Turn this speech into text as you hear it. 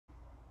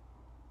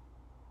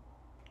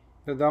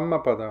The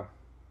Dhammapada,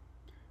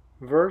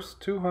 verse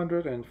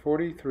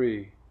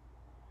 243.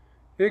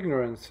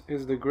 Ignorance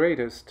is the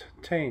greatest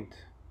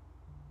taint.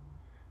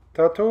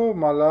 Tato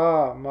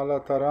mala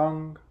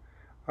malatarang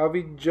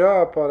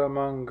avidya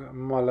paramang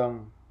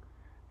malang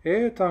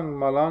etang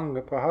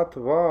malang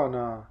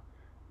pahatvana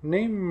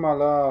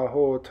nimmala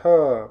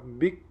hota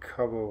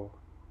bhikkhavo.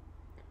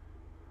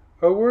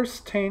 A worse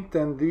taint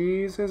than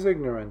these is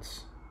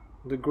ignorance,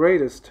 the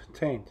greatest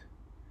taint.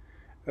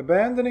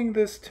 Abandoning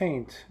this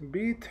taint,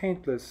 be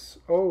taintless,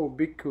 O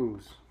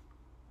bhikkhus.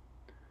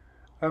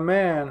 A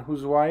man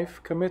whose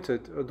wife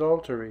committed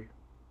adultery.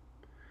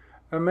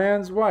 A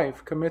man's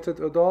wife committed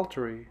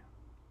adultery.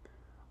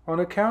 On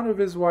account of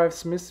his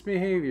wife's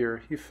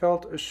misbehavior, he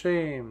felt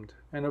ashamed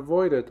and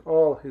avoided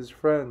all his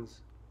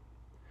friends.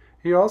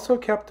 He also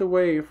kept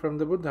away from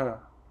the Buddha.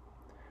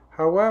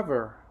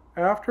 However,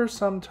 after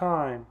some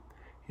time,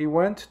 he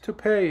went to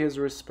pay his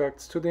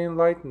respects to the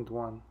Enlightened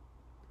One.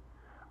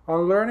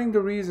 On learning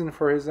the reason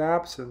for his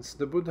absence,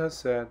 the Buddha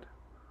said,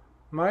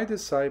 "My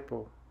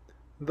disciple,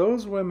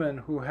 those women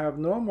who have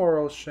no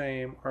moral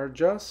shame are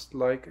just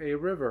like a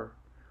river,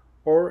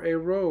 or a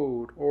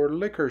road, or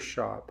liquor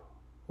shop,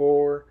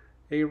 or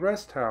a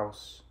rest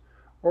house,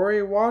 or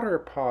a water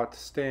pot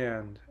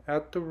stand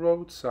at the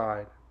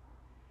roadside.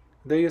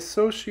 They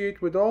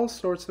associate with all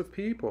sorts of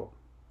people.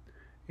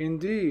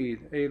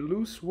 Indeed, a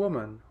loose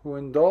woman who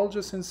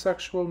indulges in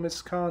sexual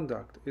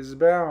misconduct is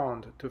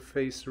bound to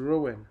face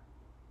ruin.